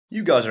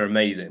You guys are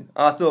amazing.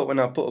 I thought when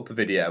I put up a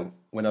video,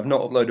 when I've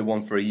not uploaded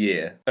one for a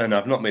year, and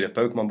I've not made a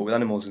Pokemon but with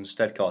animals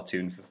instead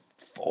cartoon for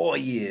 4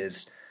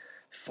 years,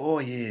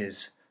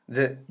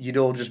 that you'd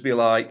all just be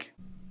like,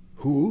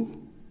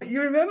 who?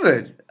 You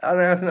remembered?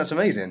 I think that's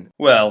amazing.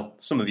 Well,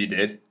 some of you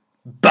did.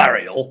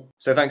 Burial.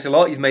 So thanks a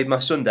lot, you've made my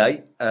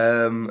Sunday,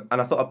 and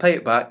I thought I'd pay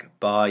it back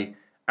by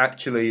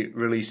actually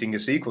releasing a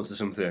sequel to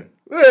something.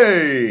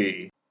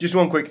 Hey! Just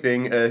one quick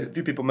thing, a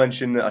few people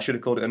mentioned that I should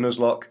have called it a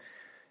Nuzlocke.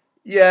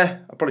 Yeah,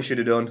 I probably should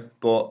have done,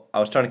 but I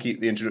was trying to keep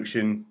the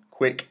introduction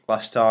quick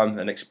last time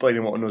and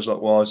explaining what a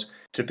Nuzlocke was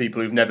to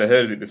people who've never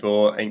heard of it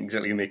before ain't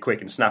exactly going to be quick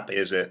and snappy,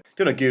 is it? If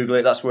you want to Google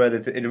it, that's where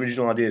the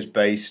original idea is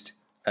based.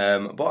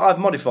 But I've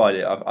modified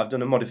it. I've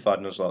done a modified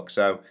Nuzlocke,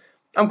 so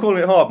I'm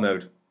calling it hard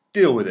mode.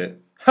 Deal with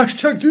it.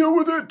 Hashtag deal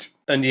with it!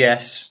 And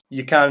yes,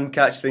 you can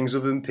catch things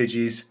other than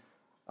Pidgeys.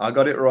 I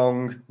got it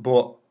wrong,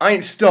 but I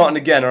ain't starting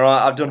again,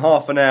 alright? I've done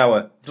half an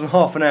hour.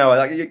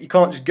 Like, you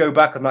can't just go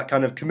back on that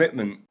kind of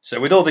commitment.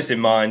 So with all this in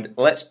mind,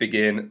 let's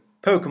begin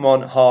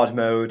Pokemon hard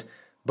mode,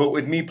 but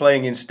with me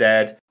playing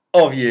instead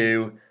of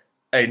you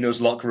a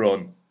Nuzlocke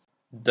run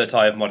that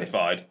I have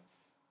modified.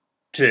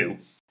 2.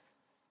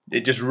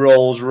 It just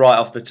rolls right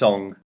off the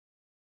tongue.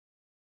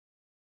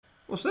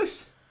 What's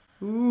this?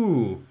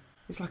 Ooh,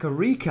 it's like a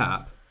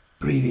recap.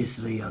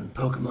 Previously on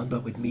Pokemon,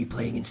 but with me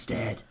playing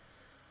instead.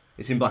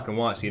 It's in black and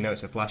white, so you know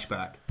it's a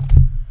flashback.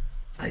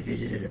 I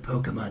visited a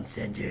Pokemon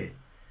Center.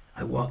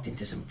 I walked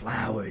into some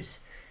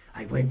flowers.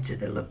 I went to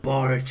the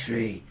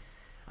laboratory.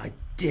 I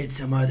did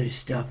some other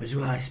stuff as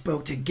well. I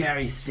spoke to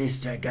Gary's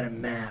sister. I got a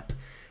map.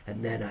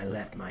 And then I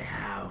left my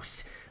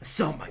house. I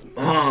saw my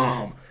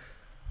mom.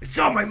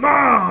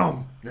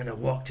 Then I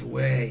walked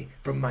away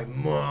from my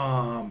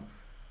mom.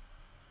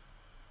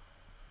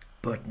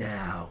 But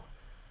now,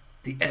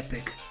 the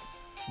epic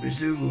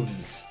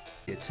resumes.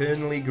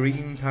 Eternally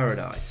green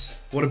paradise.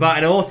 What about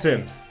in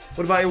autumn?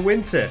 What about in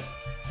winter?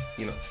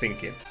 You're not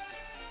thinking.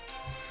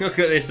 Look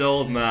at this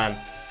old man.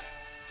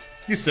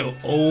 You're so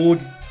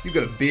old. You've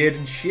got a beard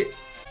and shit.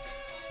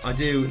 I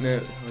do. No,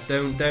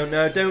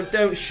 I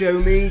don't show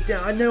me.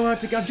 I know how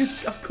to.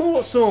 I've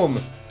caught some.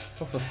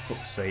 Oh, for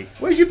fuck's sake.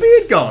 Where's your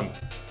beard gone?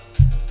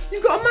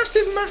 You've got a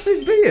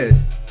massive beard.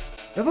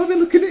 Have I been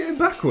looking at him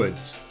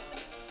backwards?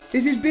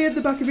 Is his beard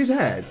the back of his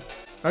head?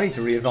 I need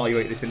to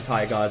reevaluate this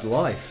entire guy's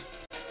life.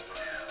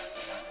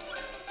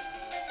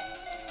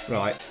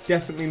 Right,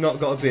 definitely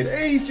not got a beard.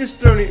 Hey, he's just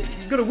thrown it.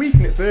 You've got to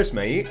weaken it first,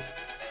 mate.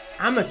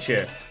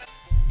 Amateur.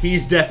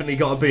 He's definitely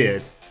got a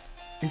beard.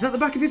 Is that the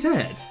back of his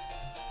head?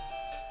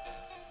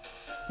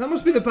 That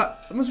must be the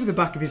back. That must be the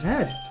back of his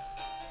head.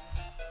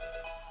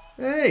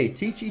 Hey,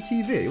 Teachy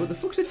TV. What the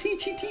fuck's a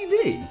Teachy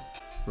TV?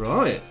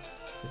 Right,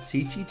 a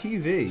Teachy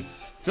TV.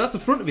 So that's the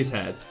front of his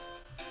head.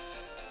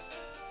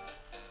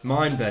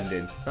 Mind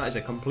bending. That is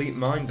a complete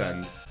mind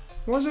bend.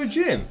 Why is there a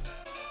gym?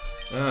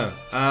 Oh,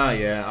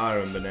 yeah, I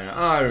remember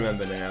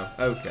now.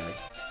 Okay.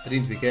 I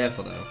need to be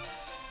careful though.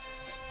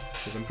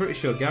 Because I'm pretty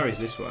sure Gary's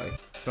this way.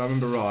 If I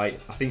remember right,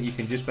 I think you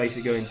can just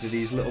basically go into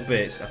these little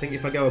bits. I think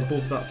if I go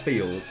above that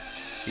field,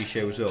 he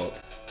shows up.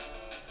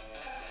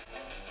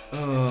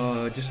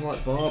 Oh, just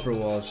like Barbara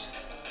was.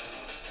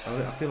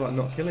 I feel like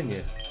not killing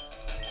you.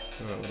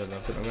 Alright, whatever.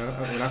 I'm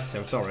gonna have to,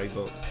 I'm sorry,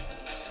 but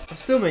I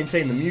still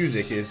maintain the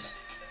music is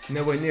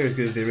nowhere near as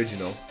good as the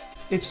original.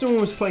 If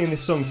someone was playing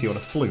this song to you on a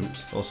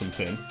flute or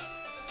something,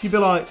 you'd be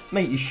like,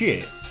 mate, you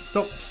shit.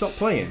 Stop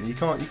playing. You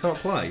can't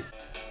play.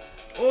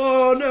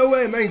 Oh, no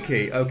way,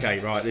 Mankey. Okay,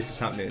 right, this is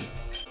happening.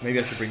 Maybe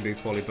I should bring Big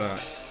Polly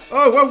back.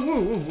 Oh,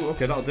 whoa,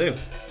 okay, that'll do.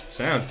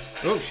 Sound.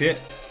 Oh, shit.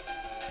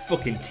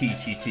 Fucking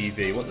Teachy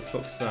TV, what the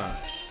fuck's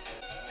that?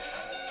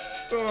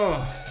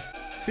 Oh.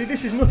 See,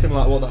 this is nothing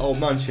like what that old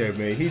man showed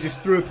me. He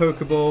just threw a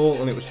Pokeball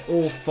and it was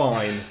all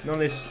fine. None of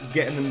this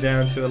getting them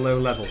down to a low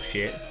level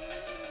shit.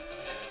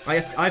 I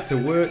have to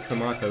work for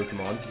my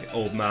Pokemon,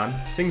 old man.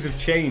 Things have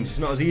changed. It's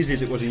not as easy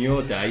as it was in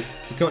your day.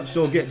 We can't just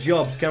all get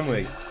jobs, can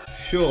we?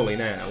 Surely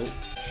now.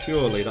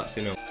 Surely that's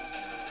enough.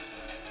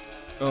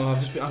 Oh,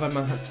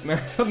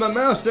 I've had my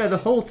mouse there the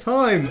whole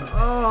time.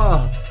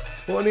 Ah,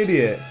 oh, what an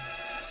idiot.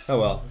 Oh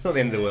well, it's not the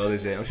end of the world,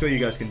 is it? I'm sure you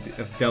guys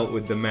have dealt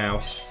with the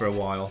mouse for a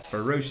while.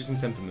 Ferocious in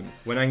temperament.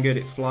 When angered,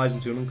 it flies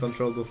into an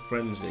uncontrollable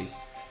frenzy.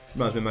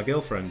 Reminds me of my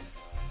girlfriend.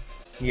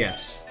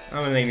 Yes, I'm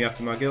gonna name you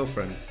after my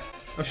girlfriend.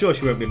 I'm sure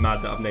she won't be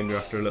mad that I've named her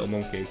after a little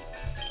monkey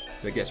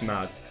that gets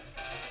mad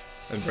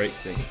and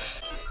breaks things.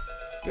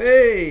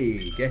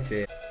 Hey, get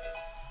it.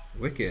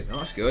 Wicked, oh,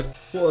 that's good.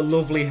 What a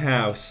lovely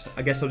house.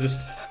 I guess I'll just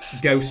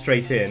go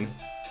straight in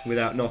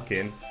without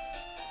knocking.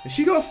 Has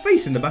she got a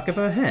face in the back of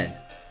her head?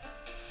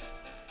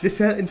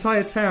 This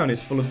entire town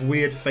is full of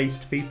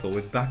weird-faced people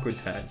with backwards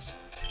heads.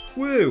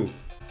 Woo!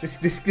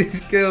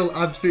 This girl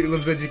absolutely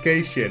loves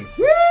education.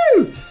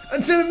 Woo!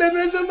 I'm trying to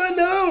memorize all my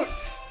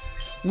notes!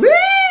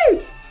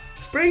 Woo!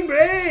 Spring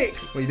break!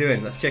 What are you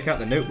doing? Let's check out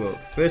the notebook.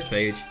 First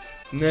page.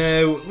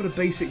 No, what a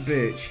basic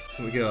bitch.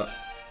 What we got?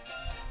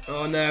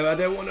 Oh no, I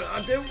don't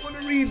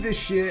wanna read this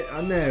shit.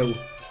 I know.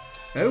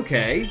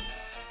 Okay.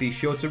 Be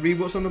sure to read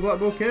what's on the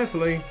blackboard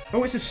carefully.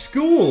 Oh, it's a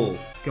school!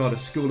 God, a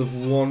school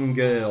of one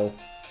girl.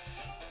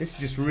 This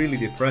is just really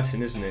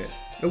depressing, isn't it?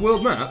 A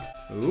world map?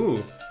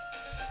 Ooh.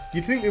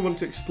 You'd think they want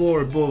to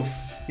explore above,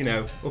 you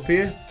know, up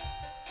here.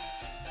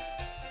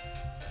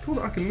 It's cool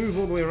that I can move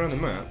all the way around the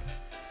map.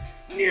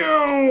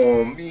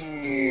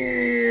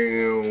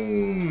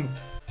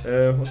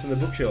 What's in the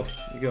bookshelf?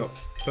 You got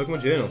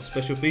Pokemon Journal,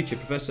 special feature,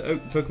 Professor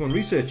Oak, Pokemon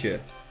researcher.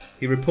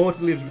 He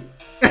reportedly has...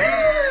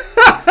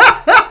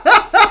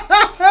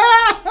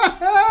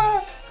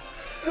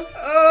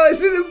 Oh,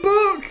 it's in a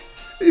book!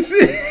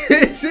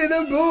 It's in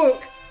a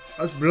book!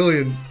 That's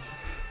brilliant.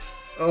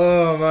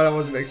 Oh man, I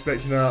wasn't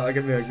expecting that. That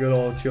gave me a good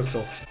old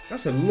chuckle.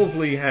 That's a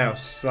lovely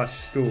house slash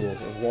school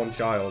of one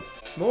child.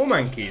 More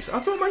Mankeys. I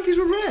thought Mankeys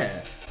were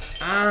rare.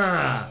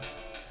 Ah!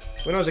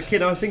 When I was a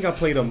kid, I think I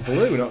played on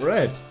blue, not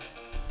red.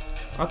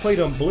 I played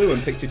on blue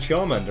and picked a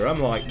Charmander.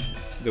 I'm like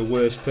the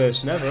worst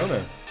person ever, aren't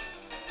I?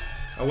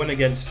 I went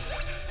against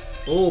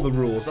all the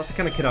rules. That's the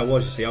kind of kid I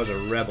was, you see. I was a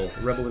rebel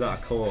without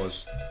a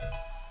cause.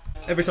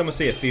 Every time I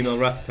see a female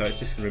Rattata, it's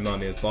just going to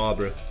remind me of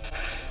Barbara.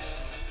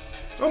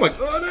 Oh my...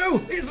 Oh no!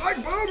 It's like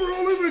Barbara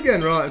all over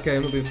again! Right, okay,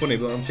 I'm not being funny,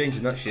 but I'm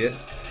changing that shit.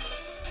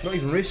 Not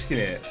even risking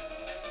it.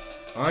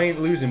 I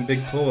ain't losing Big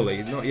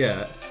Paulie, not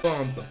yet.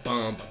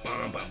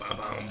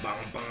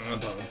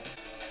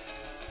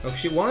 Oh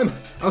shit, why am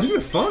I was gonna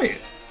fight!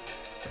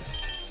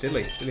 That's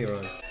silly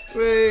Ryan.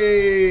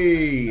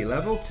 Whee!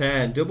 Level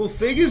 10, double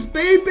figures,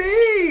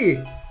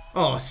 baby!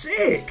 Oh,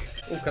 sick!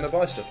 Oh, can I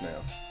buy stuff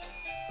now?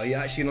 Are you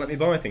actually gonna let me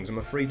buy things? Am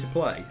I free to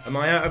play? Am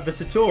I out of the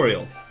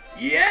tutorial?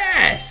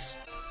 Yes!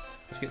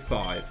 Let's get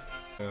 5.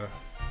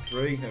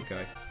 3,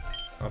 okay.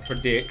 I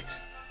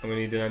predict I'm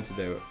gonna need an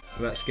antidote.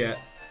 Let's get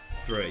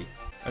 3.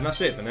 And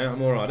that's it for now,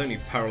 I'm alright. I don't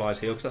need Paralyze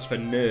Heal because that's for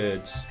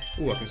nerds.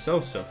 Ooh, I can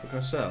sell stuff. What can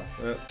I sell?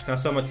 Can I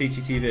sell my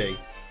Teachy TV?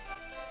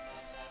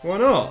 Why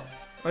not?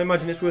 I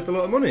imagine it's worth a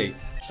lot of money.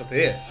 What's up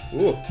here?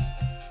 Ooh.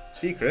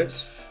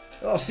 Secrets.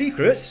 Oh,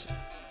 secrets?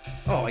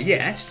 Oh,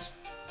 yes.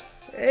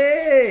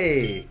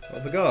 Hey!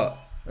 What have I got?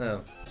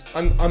 Oh.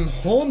 I'm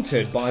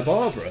haunted by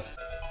Barbara.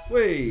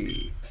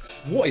 Whee!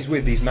 What is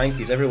with these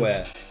Mankeys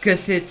everywhere?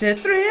 'Cause it's a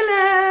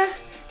thriller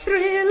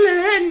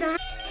night.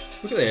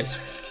 Look at this.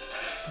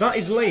 That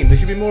is lame. There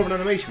should be more of an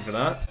animation for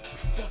that.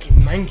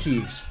 Fucking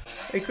Mankeys.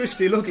 Hey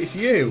Christy, look, it's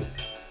you.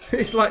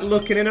 It's like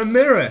looking in a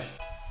mirror.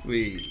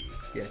 We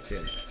get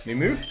in. Me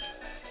move?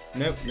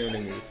 Nope, no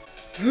move.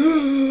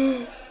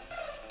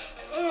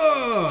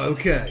 Oh,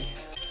 okay.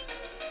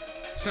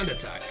 Sand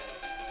attack.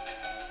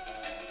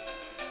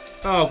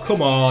 Oh,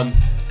 come on.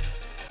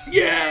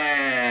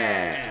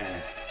 Yeah!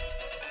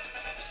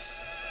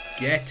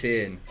 Get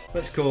in.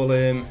 Let's call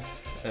him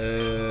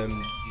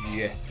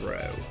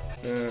Jethro.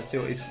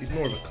 He's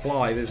more of a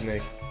Clive, isn't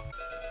he?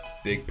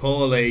 Big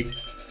Paulie.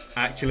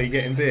 Actually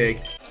getting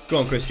big. Go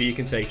on, Christy, you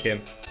can take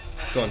him.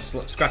 Go on,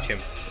 scratch him.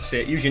 That's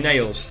it. Use your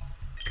nails.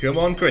 Come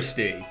on,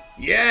 Christy.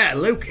 Yeah,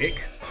 low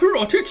kick.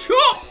 Karate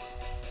chop!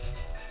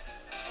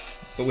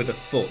 But with a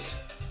foot.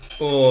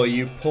 Oh,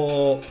 you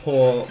poor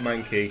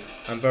Mankey.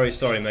 I'm very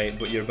sorry, mate,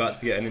 but you're about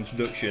to get an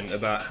introduction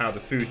about how the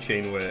food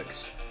chain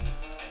works.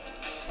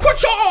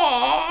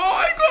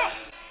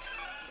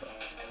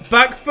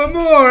 Back for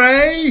more,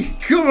 eh?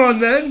 Come on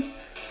then.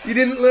 You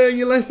didn't learn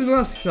your lesson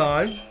last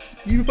time.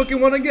 You fucking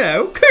want to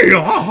go?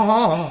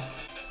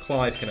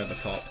 Clive can have a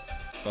cop.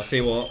 I'll tell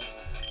you what.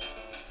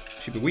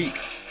 Should be weak.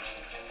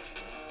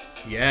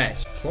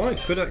 Yes. Clive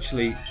could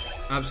actually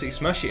absolutely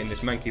smash it in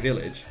this Mankey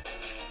village.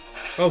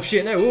 Oh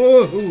shit, no.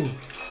 Ooh.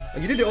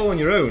 And you did it all on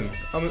your own.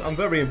 I'm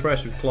very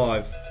impressed with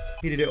Clive.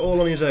 He did it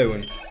all on his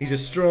own. He's a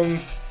strong,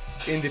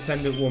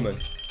 independent woman.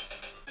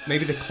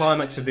 Maybe the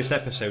climax of this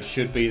episode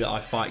should be that I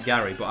fight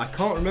Gary, but I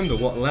can't remember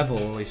what level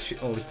all these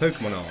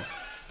Pokemon are.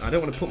 I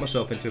don't want to put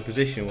myself into a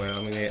position where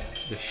I'm going to get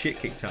the shit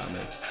kicked out of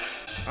me.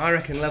 I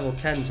reckon level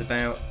 10's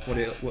about what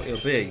it'll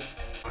be.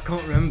 I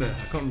can't remember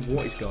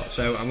what he's got,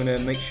 so I'm going to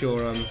make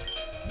sure I'm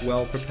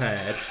well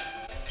prepared.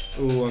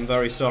 Ooh, I'm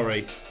very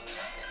sorry,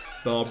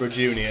 Barbara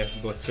Jr.,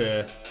 but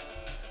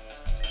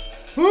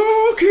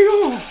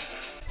okay.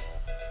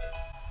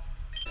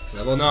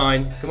 Level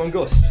 9. Come on,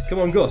 Gust. Come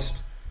on,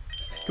 Gust.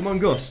 Come on,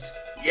 Gust.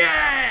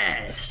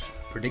 Yes!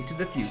 Predicted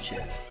the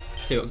future.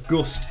 So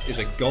Gust is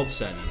a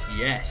godsend.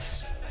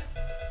 Yes.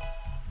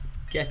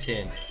 Get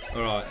in.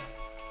 Alright.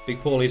 Big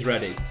Paulie's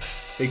ready.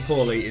 Big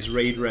Paulie is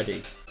raid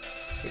ready.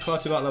 We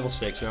climbed to about level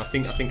 6 and I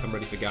think I'm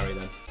ready for Gary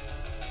then.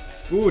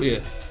 Oh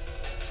dear.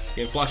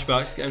 Getting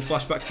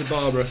flashbacks to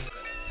Barbara.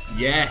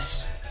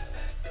 Yes!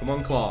 Come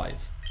on,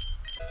 Clive.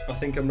 I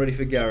think I'm ready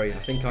for Gary. I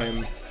think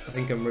I'm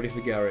ready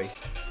for Gary.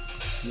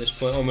 From this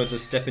point onwards I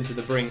step into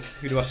the brink.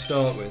 Who do I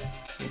start with?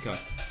 Okay,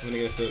 I'm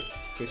gonna go for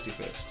Christy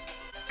first.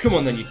 Come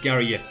on then, you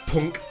Gary, you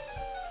punk!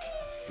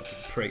 Fucking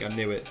prick, I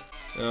knew it.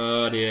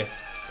 Oh dear.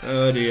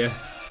 Oh dear.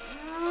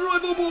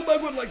 Rival Bullbag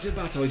would like to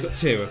battle. He's got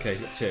 2. Okay,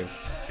 he's got 2.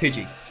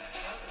 Pidgey.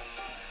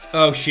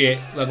 Oh shit,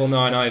 level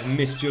 9. I have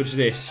misjudged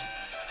this.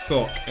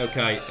 Fuck.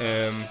 Okay.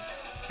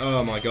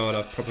 Oh my god,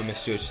 I've proper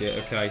misjudged it.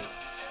 Okay.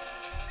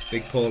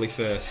 Big Paulie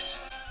first.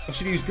 I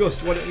should use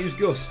Gust. Why don't I use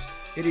Gust?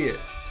 Idiot.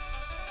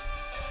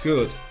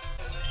 Good.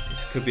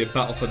 This could be a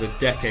battle for the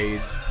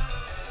decades.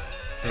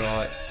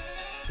 Right.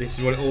 This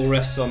is what it all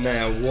rests on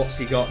now. What's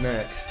he got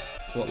next?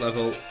 What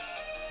level?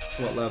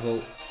 What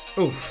level?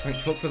 Oh, thank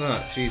fuck for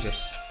that.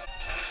 Jesus.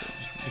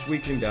 Just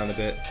weaken him down a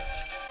bit.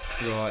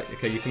 Right,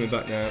 okay, you're coming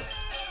back now.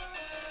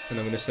 And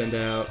I'm going to send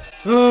out...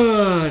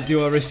 Ah,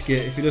 do I risk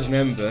it? If he does an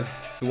Ember,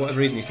 for whatever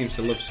reason he seems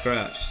to love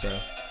Scratch, so...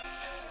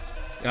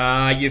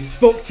 Ah, you've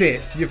fucked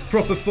it! You've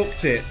proper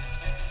fucked it!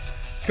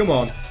 Come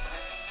on.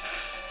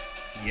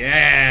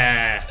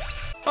 Yeah!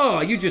 Oh,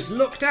 you just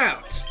lucked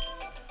out!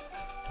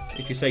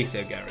 If you say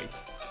so, Gary.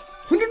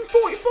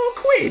 144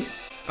 quid?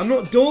 I'm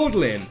not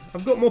dawdling.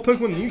 I've got more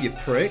Pokemon than you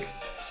prick.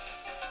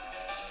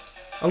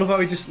 I love how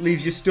he just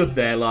leaves you stood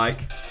there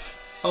like...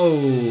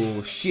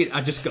 Oh, shit, I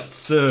just got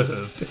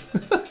served.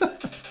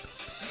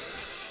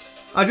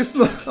 I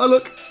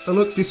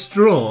look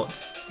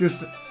distraught.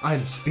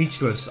 I'm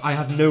speechless. I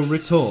have no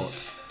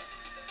retort.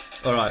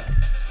 Alright.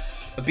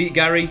 I beat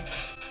Gary.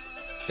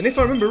 And if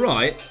I remember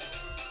right,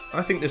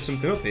 I think there's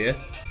something up here.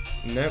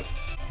 No.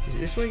 Is it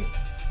this way?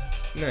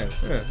 No.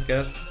 Oh,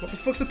 okay. What the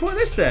fuck's the point of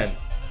this then?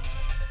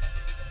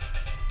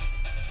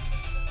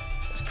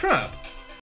 That's crap.